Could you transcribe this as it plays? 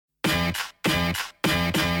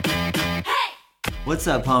What's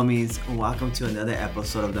up, homies? Welcome to another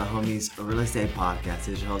episode of the Homies Real Estate Podcast. This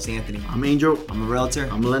is your host, Anthony. I'm Angel. I'm a realtor.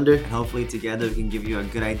 I'm a lender. And hopefully together we can give you a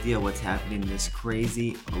good idea of what's happening in this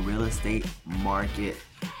crazy real estate market.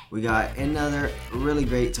 We got another really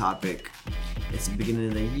great topic. It's the beginning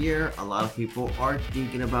of the year. A lot of people are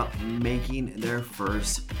thinking about making their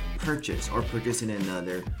first purchase or purchasing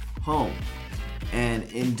another home. And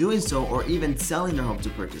in doing so, or even selling their home to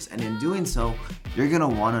purchase, and in doing so, you're gonna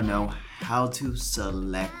wanna know how to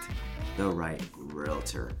select the right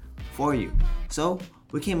realtor for you. So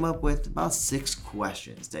we came up with about 6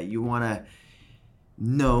 questions that you wanna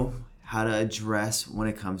know how to address when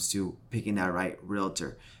it comes to picking that right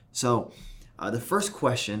realtor. So the first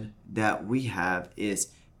question that we have is,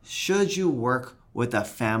 should you work with a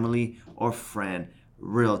family or friend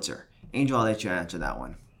realtor? Angel, I'll let you answer that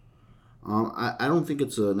one. I don't think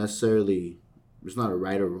it's it's not a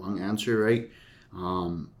right or wrong answer, right?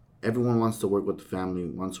 Everyone wants to work with the family,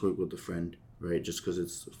 wants to work with a friend, right? Just because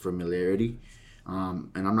it's familiarity.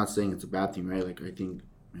 And I'm not saying it's a bad thing, right? Like, I think,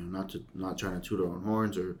 not trying to toot our own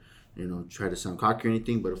horns or, try to sound cocky or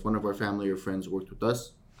anything, but if one of our family or friends worked with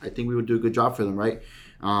us, I think we would do a good job for them, right?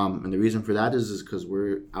 And the reason for that is because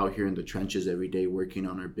we're out here in the trenches every day working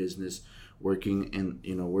on our business, working in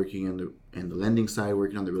the lending side,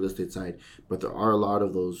 working on the real estate side. But there are a lot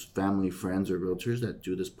of those family, friends, or realtors that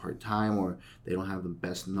do this part-time, or they don't have the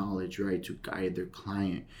best knowledge, right, to guide their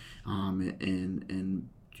client and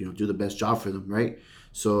do the best job for them, right?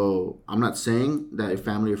 So I'm not saying that a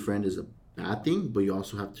family or friend is a bad thing, but you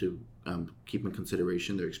also have to keep in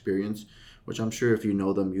consideration their experience, which I'm sure if you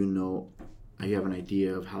know them, you have an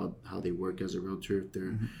idea of how they work as a realtor, if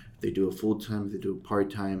they do a full-time, if they do a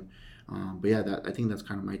part-time. But yeah, I think that's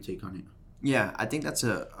kind of my take on it. Yeah, I think that's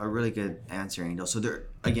a really good answer, Angel. So there,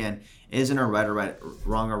 again, isn't a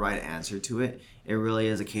wrong or right answer to it. It really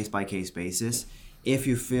is a case-by-case basis. If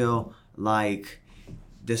you feel like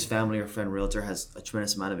this family or friend realtor has a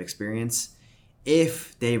tremendous amount of experience,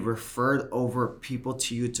 if they referred over people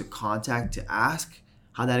to you to contact to ask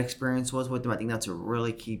how that experience was with them, I think that's a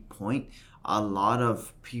really key point. A lot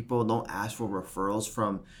of people don't ask for referrals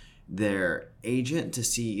from their agent to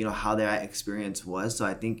see, how their experience was. So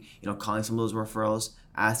I think, calling some of those referrals,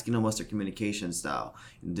 asking them what's their communication style.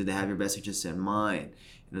 Did they have your best interests in mind?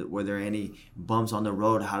 Were there any bumps on the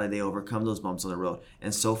road? How did they overcome those bumps on the road?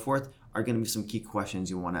 And so forth are going to be some key questions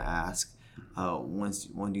you want to ask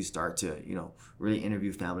when you start to, really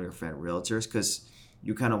interview family or friend realtors, because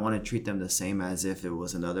you kind of want to treat them the same as if it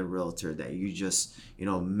was another realtor that you just,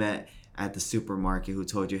 met at the supermarket who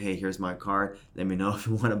told you, hey, here's my card. Let me know if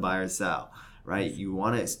you want to buy or sell, right? You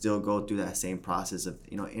want to still go through that same process of,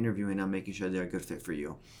 interviewing them, making sure they're a good fit for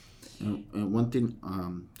you. And one thing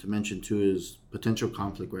to mention too is potential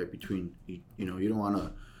conflict, right? Between, you don't want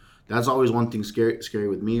to, that's always one thing scary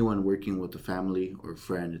with me when working with a family or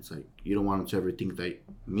friend. It's like, you don't want them to ever think that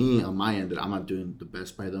me on my end, that I'm not doing the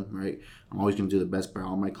best by them, right? I'm always going to do the best by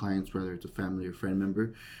all my clients, whether it's a family or friend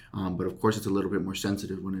member. But of course, it's a little bit more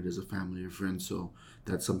sensitive when it is a family or friend. So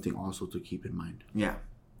that's something also to keep in mind. Yeah,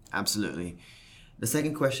 absolutely. The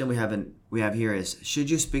second question we have here is, should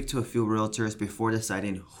you speak to a few realtors before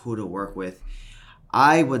deciding who to work with?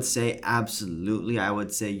 I would say absolutely. I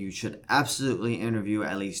would say you should absolutely interview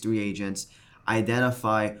at least 3 agents.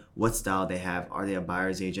 Identify what style they have. Are they a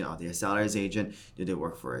buyer's agent? Are they a seller's agent? Do they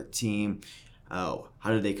work for a team? How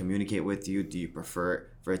do they communicate with you? Do you prefer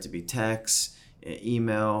for it to be text,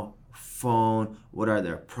 email, phone? What are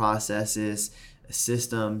their processes,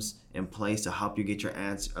 systems in place to help you get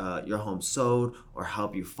your home sold or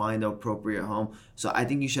help you find the appropriate home? So I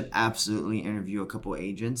think you should absolutely interview a couple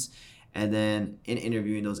agents. And then in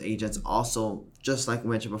interviewing those agents, also, just like we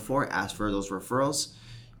mentioned before, ask for those referrals.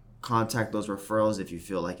 Contact those referrals if you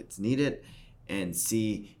feel like it's needed, and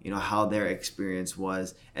see, how their experience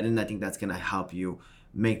was. And then I think that's going to help you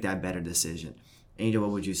make that better decision. Angel,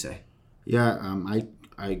 what would you say? Yeah,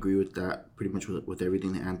 I agree with that pretty much with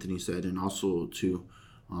everything that Anthony said. And also, too,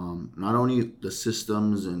 not only the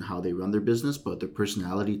systems and how they run their business, but their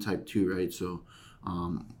personality type too, right? So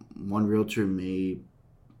one realtor may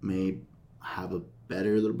have a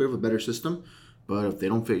little bit of a better system, but if they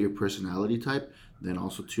don't fit your personality type, then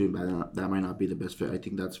also too, that might not be the best fit. I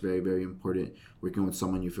think that's very, very important, working with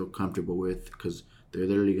someone you feel comfortable with, because they're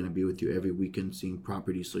literally going to be with you every weekend seeing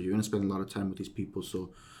properties. So you're going to spend a lot of time with these people.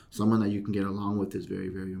 So someone that you can get along with is very,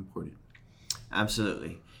 very important.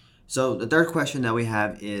 Absolutely. So the third question that we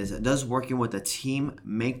have is, does working with a team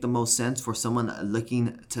make the most sense for someone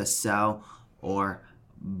looking to sell or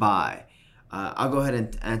buy? I'll go ahead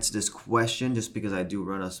and answer this question just because I do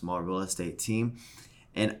run a small real estate team.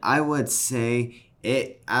 And I would say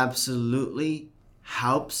it absolutely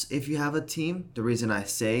helps if you have a team. The reason I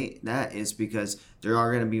say that is because there are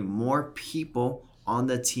going to be more people on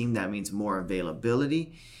the team. That means more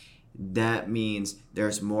availability. That means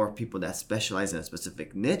there's more people that specialize in a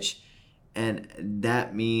specific niche. And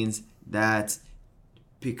that means that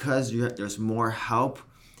because there's more help,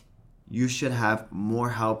 you should have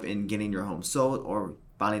more help in getting your home sold or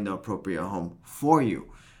finding the appropriate home for you.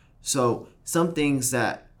 So some things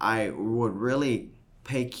that I would really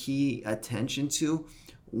pay key attention to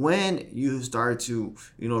when you start to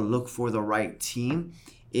look for the right team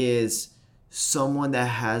is someone that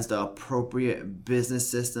has the appropriate business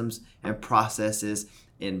systems and processes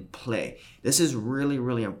in play. This is really,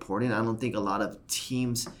 really important. I don't think a lot of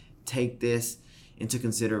teams take this into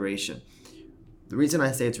consideration. The reason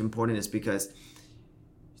I say it's important is because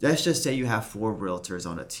let's just say you have 4 realtors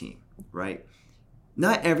on a team, right?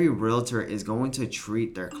 Not every realtor is going to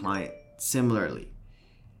treat their client similarly.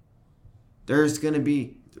 There's going to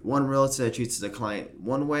be one realtor that treats the client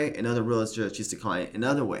one way, another realtor that treats the client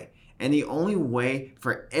another way. And the only way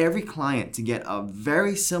for every client to get a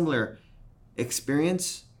very similar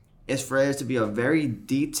experience is for there to be a very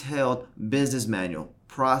detailed business manual,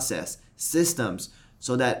 process, systems,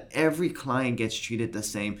 so that every client gets treated the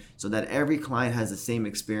same, so that every client has the same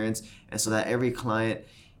experience, and so that every client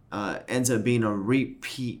ends up being a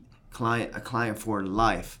repeat client, a client for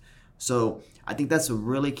life. So I think that's a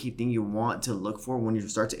really key thing you want to look for when you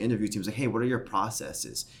start to interview teams. Like, hey, what are your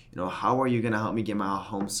processes? How are you going to help me get my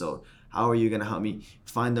home sold? How are you going to help me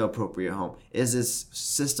find the appropriate home? Is this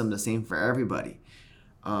system the same for everybody?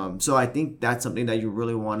 So I think that's something that you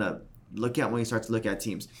really want to look at when you start to look at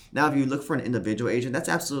teams. Now, if you look for an individual agent, that's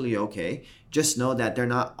absolutely okay. Just know that they're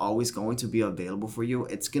not always going to be available for you.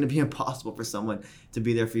 It's going to be impossible for someone to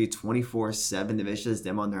be there for you 24/7 if it's just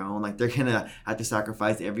them on their own. Like, they're going to have to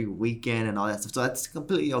sacrifice every weekend and all that stuff. So that's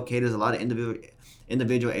completely okay. There's a lot of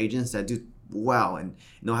individual agents that do well and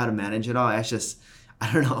know how to manage it all. That's just,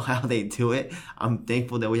 I don't know how they do it. I'm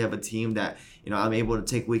thankful that we have a team that, I'm able to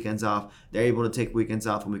take weekends off. They're able to take weekends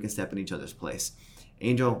off, and we can step in each other's place.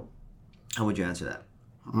 Angel, how would you answer that?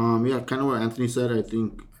 Yeah, kind of what Anthony said. I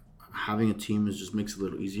think having a team just makes it a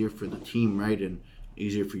little easier for the team, right? And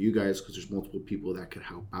easier for you guys because there's multiple people that could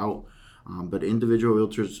help out. But individual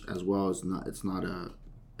realtors as well is not. It's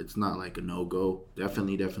not like a no-go.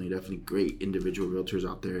 Definitely great individual realtors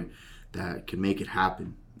out there that can make it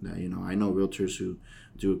happen. That, I know realtors who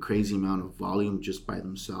do a crazy amount of volume just by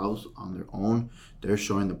themselves on their own. They're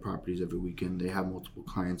showing the properties every weekend. They have multiple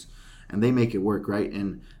clients, and they make it work, right?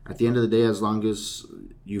 And at the end of the day, as long as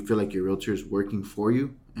you feel like your realtor is working for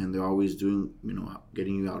you and they're always doing,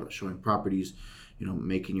 getting you out, showing properties,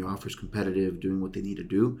 making your offers competitive, doing what they need to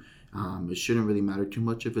do, it shouldn't really matter too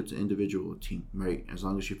much if it's an individual or team, right? As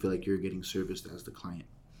long as you feel like you're getting serviced as the client.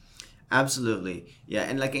 Absolutely. Yeah.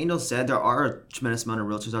 And like Angel said, there are a tremendous amount of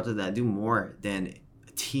realtors out there that do more than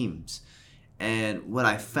teams. And what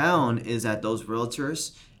I found is that those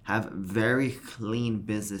realtors have very clean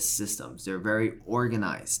business systems. They're very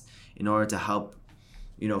organized in order to help,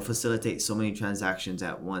 facilitate so many transactions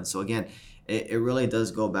at once. So again, it really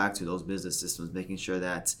does go back to those business systems, making sure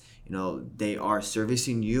that, they are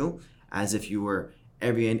servicing you as if you were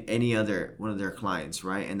any other one of their clients,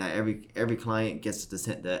 right? And that every client gets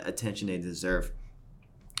the attention they deserve.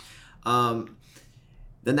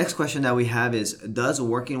 The next question that we have is, does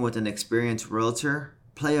working with an experienced realtor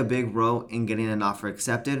play a big role in getting an offer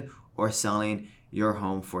accepted or selling your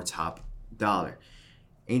home for top dollar?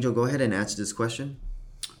 Angel, go ahead and answer this question.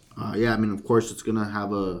 Yeah, of course, it's gonna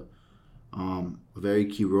have a very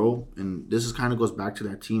key role, and this is kind of goes back to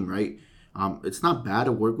that team, right? It's not bad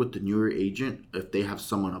to work with the newer agent if they have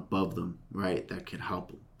someone above them, right, that can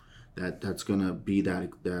help them. That's gonna be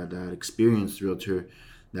that experienced realtor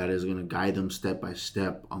that is gonna guide them step by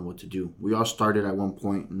step on what to do. We all started at one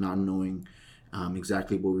point not knowing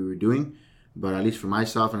exactly what we were doing, but at least for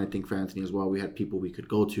myself, and I think for Anthony as well, we had people we could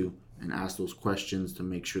go to and ask those questions to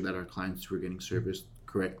make sure that our clients were getting serviced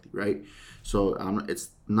correctly, right? So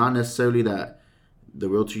it's not necessarily that the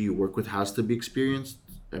realtor you work with has to be experienced.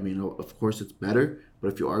 Of course it's better,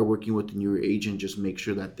 but if you are working with a newer agent, just make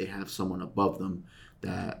sure that they have someone above them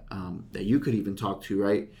that you could even talk to,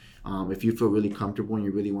 right? If you feel really comfortable and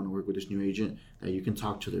you really want to work with this new agent, that you can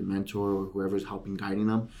talk to their mentor or whoever's helping guiding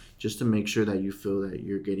them, just to make sure that you feel that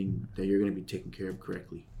you're going to be taken care of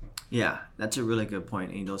correctly. Yeah, that's a really good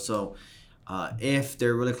point, Angel. So if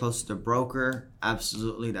they're really close to the broker,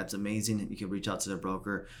 absolutely, that's amazing. You can reach out to the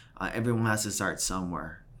broker. Everyone has to start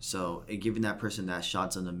somewhere. So giving that person that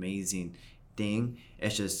shot's an amazing thing.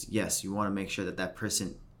 It's just, yes, you want to make sure that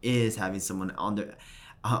person is having someone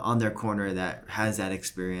on their corner that has that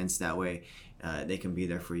experience. That way, they can be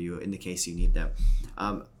there for you in the case you need them.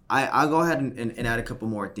 I'll go ahead and add a couple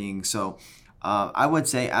more things. So I would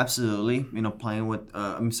say absolutely, working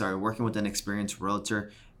with an experienced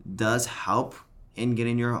realtor does help in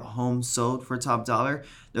getting your home sold for top dollar.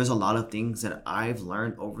 There's a lot of things that I've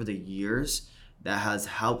learned over the years that has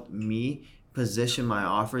helped me position my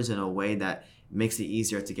offers in a way that makes it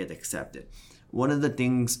easier to get accepted. One of the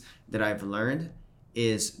things that I've learned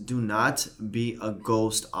is do not be a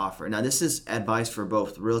ghost offer. Now, this is advice for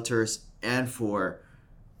both realtors and for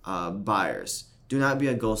buyers. Do not be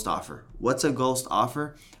a ghost offer. What's a ghost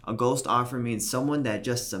offer? A ghost offer means someone that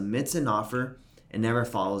just submits an offer and never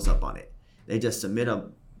follows up on it. They just submit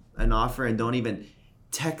an offer and don't even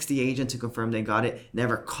text the agent to confirm they got it.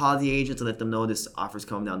 Never call the agent to let them know this offer's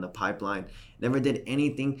coming down the pipeline. Never did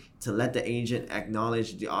anything to let the agent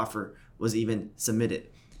acknowledge the offer was even submitted.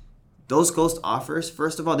 Those ghost offers,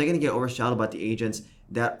 first of all, they're going to get overshadowed by the agents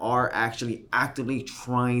that are actually actively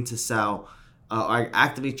trying to sell, are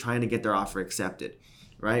actively trying to get their offer accepted,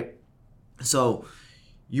 right? So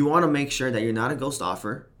you want to make sure that you're not a ghost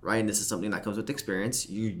offer, right? And this is something that comes with experience.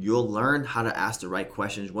 You'll learn how to ask the right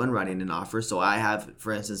questions when writing an offer. So I have,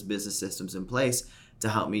 for instance, business systems in place to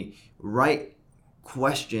help me write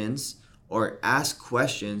questions or ask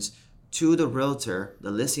questions to the realtor,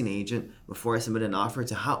 the listing agent, before I submit an offer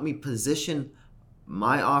to help me position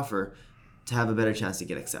my offer to have a better chance to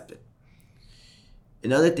get accepted.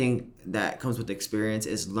 Another thing that comes with experience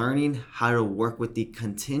is learning how to work with the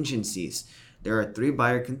contingencies. There are 3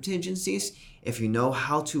 buyer contingencies. If you know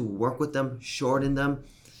how to work with them, shorten them,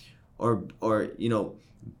 or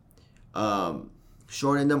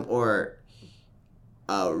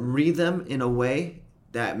read them in a way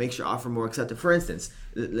that makes your offer more accepted. For instance,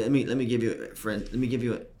 let me give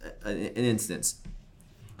you an instance.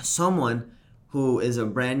 Someone who is a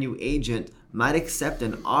brand new agent might accept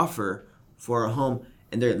an offer for a home,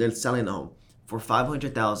 and they're selling the home for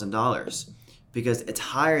 $500,000 because it's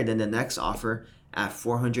higher than the next offer at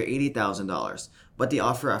 $480,000. But the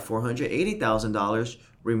offer at $480,000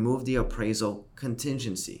 removed the appraisal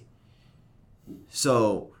contingency.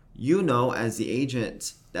 So as the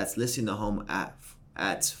agent that's listing the home at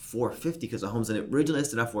 $450, because the home's originally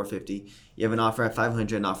listed at $450, you have an offer at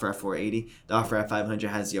 $500, an offer at $480. The offer at $500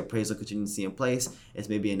 has the appraisal contingency in place. It's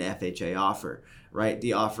maybe an FHA offer, right?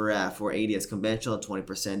 The offer at $480 is conventional,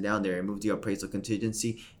 20% down there. Remove the appraisal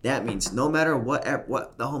contingency. That means no matter what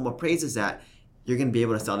the home appraises at, you're going to be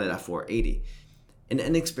able to sell it at $480. An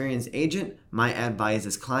inexperienced agent might advise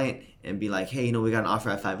his client and be like, hey, we got an offer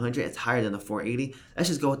at $500. It's higher than the $480. Let's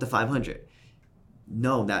just go with the $500.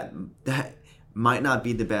 No, that might not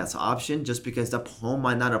be the best option, just because the home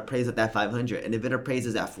might not appraise at that $500. And if it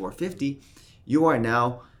appraises at $450, you are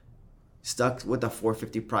now stuck with the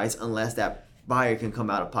 $450 price unless that buyer can come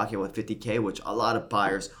out of pocket with $50K, which a lot of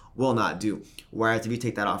buyers will not do. Whereas if you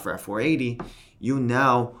take that offer at $480, you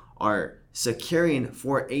now are securing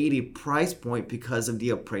 $480 price point because of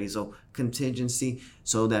the appraisal contingency.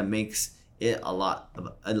 So that makes it a lot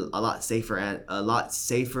safer and a lot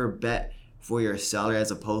safer bet for your seller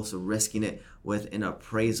as opposed to risking it with an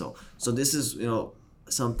appraisal. So this is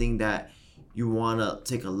something that you want to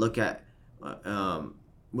take a look at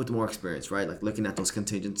with more experience, right? Like looking at those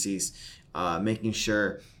contingencies, making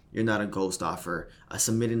sure you're not a ghost offer,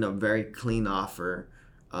 submitting a very clean offer,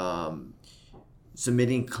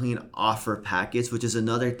 submitting clean offer packets, which is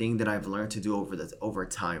another thing that I've learned to do over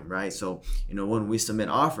time, right? So when we submit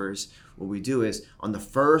offers, what we do is on the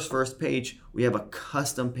first page, we have a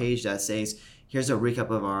custom page that says, here's a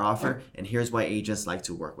recap of our offer, and here's why agents like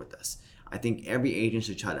to work with us. I think every agent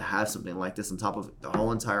should try to have something like this on top of the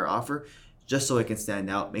whole entire offer, just so it can stand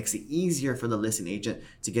out. Makes it easier for the listing agent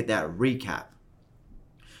to get that recap.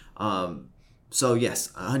 So yes,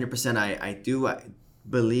 100%, I do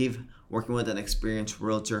believe working with an experienced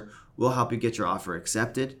realtor will help you get your offer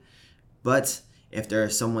accepted. But if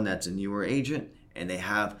there's someone that's a newer agent and they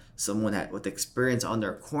have someone with experience on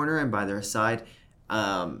their corner and by their side,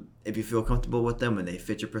 if you feel comfortable with them and they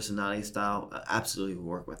fit your personality style, absolutely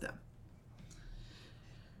work with them.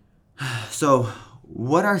 So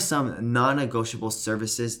what are some non-negotiable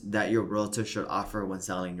services that your realtor should offer when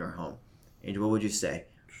selling your home? Angel, what would you say?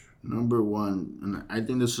 Number one, and I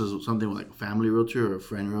think this is something like a family realtor or a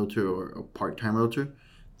friend realtor or a part-time realtor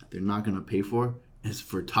that they're not going to pay for, is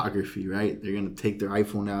photography, right? They're going to take their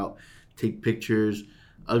iPhone out, take pictures,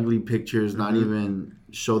 ugly pictures, not even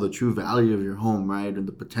show the true value of your home, right? And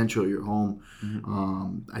the potential of your home.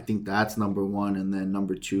 I think that's number one. And then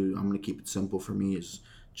number two, I'm going to keep it simple for me, is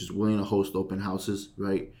just willing to host open houses,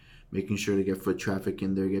 right? making sure to get foot traffic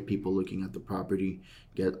in there, get people looking at the property,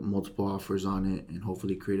 get multiple offers on it, and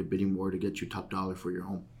hopefully create a bidding war to get you top dollar for your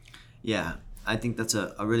home. Yeah, I think that's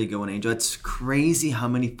a really good one, Angel. It's crazy how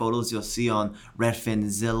many photos you'll see on Redfin,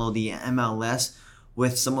 Zillow, the MLS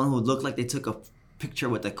with someone who looked like they took a picture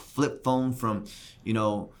with a flip phone from,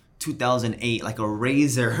 2008, like a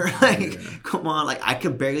razor. Come on, like I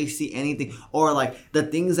could barely see anything. Or like the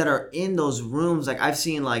things that are in those rooms, like I've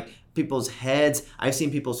seen like people's heads, I've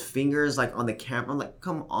seen people's fingers like on the camera. I'm like,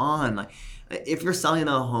 come on. Like if you're selling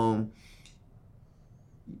a home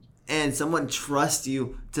and someone trusts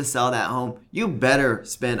you to sell that home, you better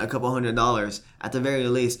spend a couple $100 at the very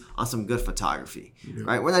least on some good photography,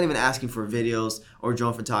 right? We're not even asking for videos or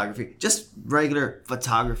drone photography, just regular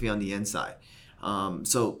photography on the inside.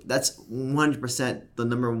 So that's 100% the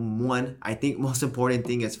number one, I think, most important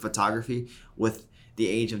thing is photography. With the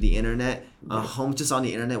age of the internet, homes just on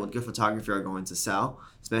the internet with good photography are going to sell,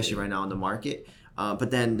 especially right now in the market. But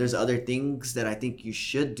then there's other things that I think you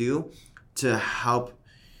should do to help.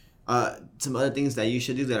 Some other things that you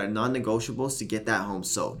should do that are non-negotiables to get that home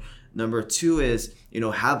sold. Number two is,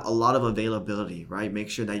 have a lot of availability, right? Make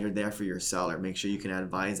sure that you're there for your seller. Make sure you can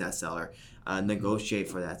advise that seller, negotiate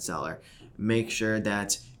for that seller. Make sure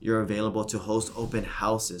that you're available to host open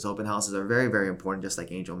houses. Open houses are very, very important, just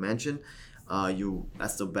like Angel mentioned.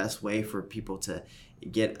 That's the best way for people to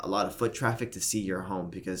get a lot of foot traffic to see your home,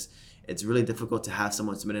 because it's really difficult to have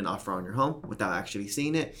someone submit an offer on your home without actually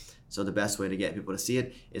seeing it. So the best way to get people to see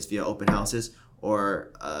it is via open houses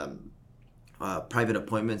or private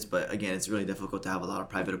appointments. But again, it's really difficult to have a lot of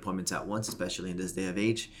private appointments at once, especially in this day of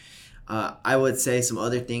age. I would say some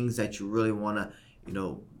other things that you really want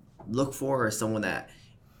to, look for are someone that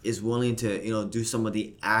is willing to, do some of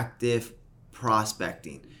the active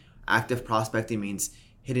prospecting. Active prospecting means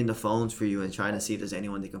hitting the phones for you and trying to see if there's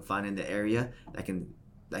anyone they can find in the area that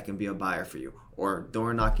can be a buyer for you, or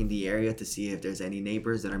door knocking the area to see if there's any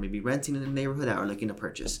neighbors that are maybe renting in the neighborhood that are looking to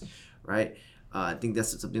purchase, right? I think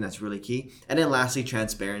that's something that's really key. And then lastly,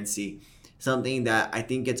 transparency, something that I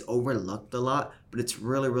think gets overlooked a lot, but it's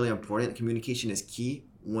really, really important. Communication is key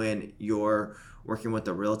when you're working with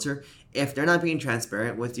a realtor. If they're not being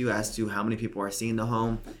transparent with you as to how many people are seeing the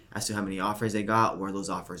home, as to how many offers they got, where those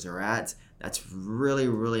offers are at, that's really,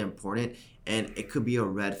 really important. And it could be a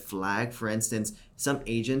red flag. For instance, some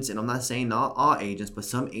agents, and I'm not saying not all agents, but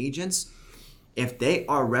some agents, if they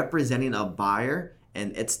are representing a buyer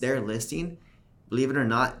and it's their listing, believe it or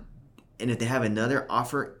not, and if they have another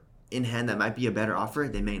offer in hand that might be a better offer,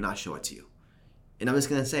 they may not show it to you. And I'm just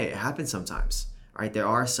going to say it happens sometimes, right? There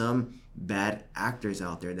are some bad actors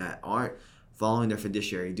out there that aren't following their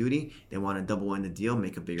fiduciary duty. They want to double in the deal,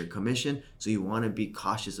 make a bigger commission. So you want to be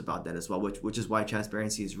cautious about that as well, which is why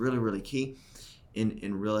transparency is really, really key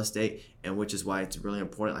in real estate, and which is why it's really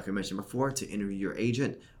important, like I mentioned before, to interview your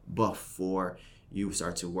agent before you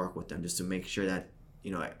start to work with them, just to make sure that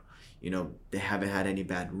they haven't had any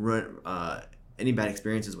bad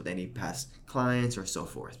experiences with any past clients or so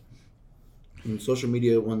forth. And social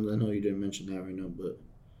media ones, I know you didn't mention that right now, but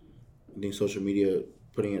I think social media,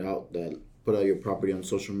 put out your property on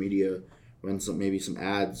social media, run maybe some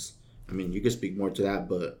ads. I mean, you could speak more to that,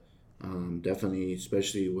 but definitely,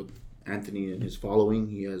 especially with Anthony and his following,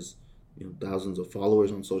 he has thousands of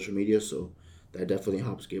followers on social media, so that definitely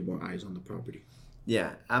helps get more eyes on the property.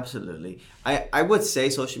 Yeah, absolutely. I would say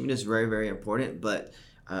social media is very, very important, but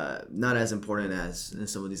not as important as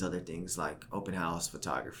some of these other things like open house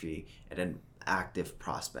photography and then active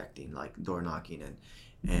prospecting like door knocking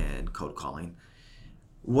and cold calling.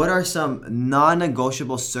 What are some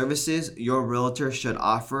non-negotiable services your realtor should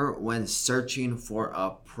offer when searching for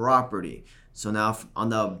a property? So now on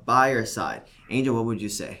the buyer side, Angel, what would you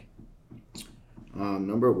say?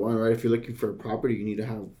 Number one, right, if you're looking for a property, you need to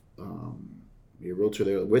have your realtor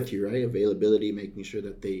there with you, right? Availability, making sure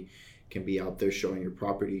that they can be out there showing your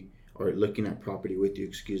property or looking at property with you,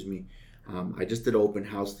 excuse me. I just did an open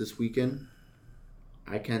house this weekend.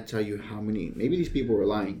 I can't tell you how many, maybe these people were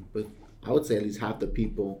lying, but I would say at least half the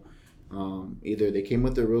people, either they came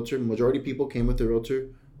with their realtor, majority of people came with their realtor,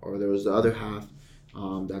 or there was the other half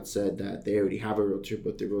that said that they already have a realtor,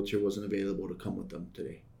 but the realtor wasn't available to come with them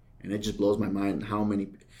today. And it just blows my mind how many,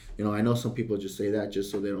 I know some people just say that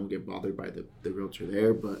just so they don't get bothered by the realtor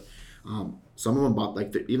there, but some of them bought,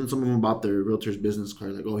 some of them bought their realtor's business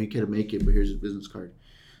card, like, oh, he couldn't make it, but here's his business card.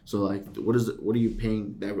 So, what are you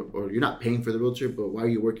paying that, or you're not paying for the realtor, but why are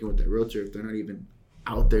you working with that realtor if they're not even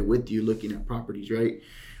out there with you looking at properties, right?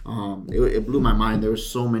 It blew my mind. There were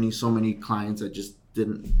so many clients that just the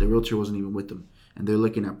realtor wasn't even with them, and they're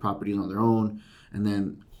looking at properties on their own, and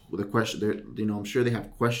then the question, I'm sure they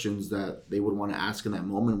have questions that they would want to ask in that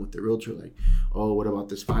moment with the realtor, like, oh, what about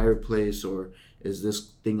this fireplace, or is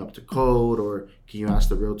this thing up to code, or can you ask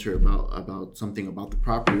the realtor about something about the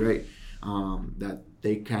property, right? That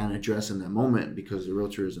they can address in that moment because the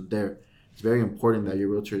realtor isn't there. It's very important that your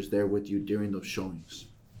realtor is there with you during those showings.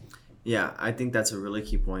 Yeah, I think that's a really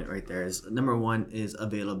key point right there. Is number one is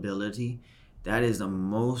availability. That is the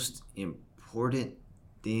most important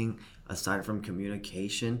thing aside from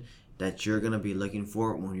communication that you're going to be looking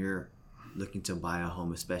for when you're looking to buy a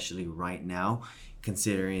home, especially right now,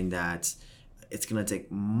 considering that it's going to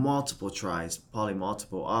take multiple tries, probably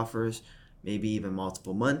multiple offers, maybe even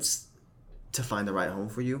multiple months to find the right home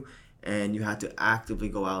for you. And you have to actively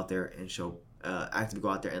go out there and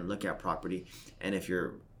look at property. And if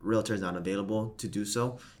your realtor is not available to do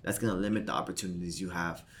so, that's going to limit the opportunities you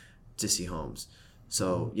have to see homes.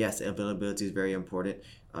 So yes, availability is very important.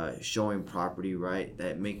 Showing property, right?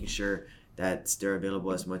 That making sure that they're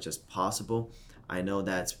available as much as possible. I know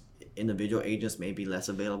that individual agents may be less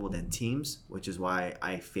available than teams, which is why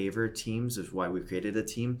I favor teams. Is why we created a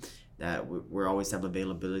team that we always have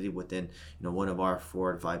availability within one of our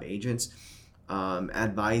 4 to 5 agents.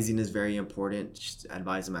 Advising is very important. Just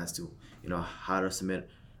advise them as to how to submit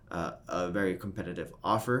a very competitive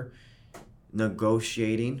offer.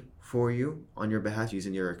 Negotiating for you on your behalf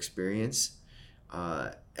using your experience,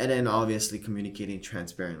 and then obviously communicating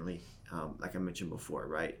transparently, like I mentioned before,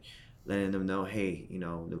 right? Letting them know, hey,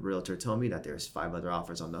 the realtor told me that there's 5 other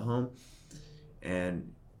offers on the home,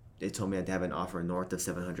 and they told me that they have an offer north of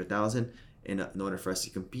 $700,000. In order for us to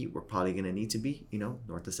compete, we're probably going to need to be,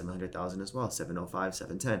 north of $700,000 as well, 705,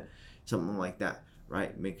 710, something like that,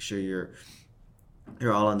 right? Make sure you're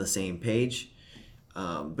all on the same page.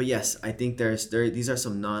 But yes, I think these are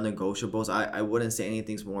some non-negotiables. I wouldn't say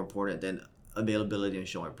anything's more important than availability and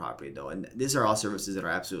showing property, though. And these are all services that are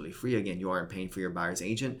absolutely free. Again, you aren't paying for your buyer's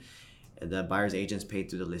agent. The buyer's agent's paid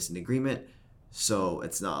through the listing agreement. So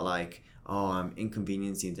it's not like, oh, I'm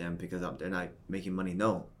inconveniencing them because they're not making money.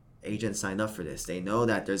 No, agents sign up for this. They know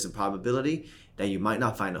that there's a probability that you might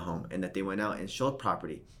not find a home and that they went out and showed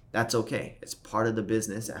property. That's okay. It's part of the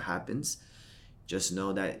business. It happens. Just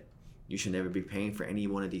know that you should never be paying for any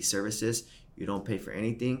one of these services. You don't pay for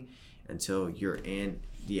anything until you're in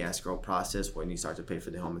the escrow process, when you start to pay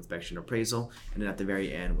for the home inspection appraisal, and then at the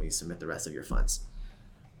very end when you submit the rest of your funds.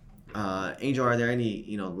 Angel, are there any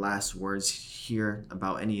last words here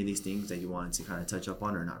about any of these things that you wanted to kind of touch up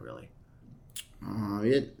on, or not really?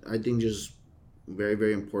 Yeah, I think just very,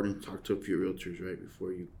 very important to talk to a few realtors, right,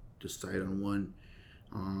 before you decide on one,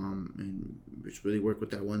 and just really work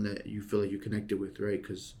with that one that you feel like you connected with, right?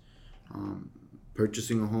 Because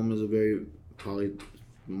purchasing a home is a very probably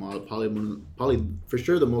for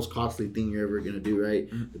sure the most costly thing you're ever going to do, right?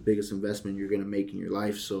 Mm-hmm. The biggest investment you're going to make in your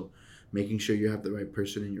life. So making sure you have the right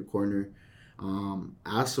person in your corner.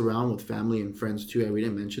 Ask around with family and friends too. We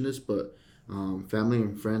didn't mention this, but family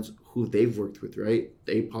and friends who they've worked with, right?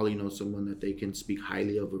 They probably know someone that they can speak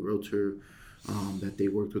highly of, a realtor that they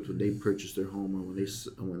worked with when they purchased their home,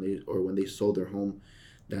 or when they sold their home,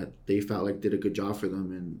 that they felt like did a good job for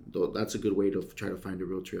them. And that's a good way to try to find a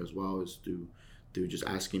realtor as well, is through just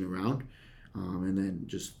asking around, and then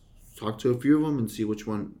just talk to a few of them and see which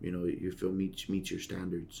one you feel meets your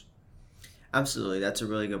standards. Absolutely, that's a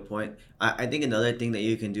really good point. I think another thing that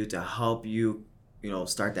you can do to help you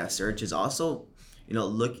start that search is also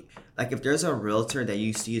look, like, if there's a realtor that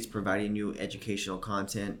you see is providing you educational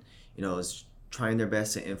content, is trying their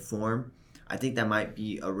best to inform. I think that might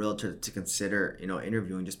be a realtor to consider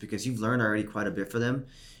interviewing, just because you've learned already quite a bit for them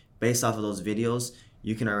based off of those videos.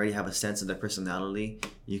 You can already have a sense of their personality.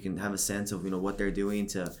 You can have a sense of what they're doing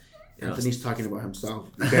to. Anthony's talking about himself.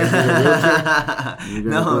 No,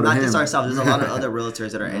 not just ourselves. There's a lot of other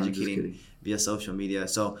realtors that are educating via social media.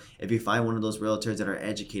 So if you find one of those realtors that are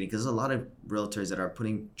educating, because there's a lot of realtors that are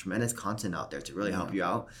putting tremendous content out there to really help you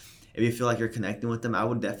out. If you feel like you're connecting with them, I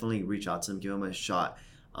would definitely reach out to them, give them a shot.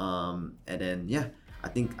 And then I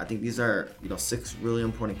think these are 6 really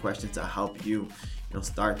important questions to help you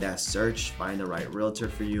start that search, find the right realtor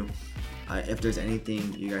for you. If there's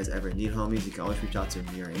anything you guys ever need, homies, you can always reach out to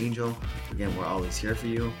me or Angel. Again, we're always here for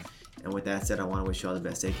you. And with that said, I want to wish you all the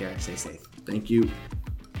best. Take care. Stay safe. Thank you.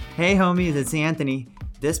 Hey, homies, it's Anthony.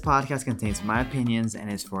 This podcast contains my opinions and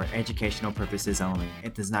is for educational purposes only.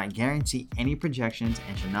 It does not guarantee any projections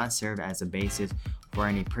and should not serve as a basis for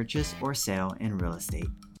any purchase or sale in real estate.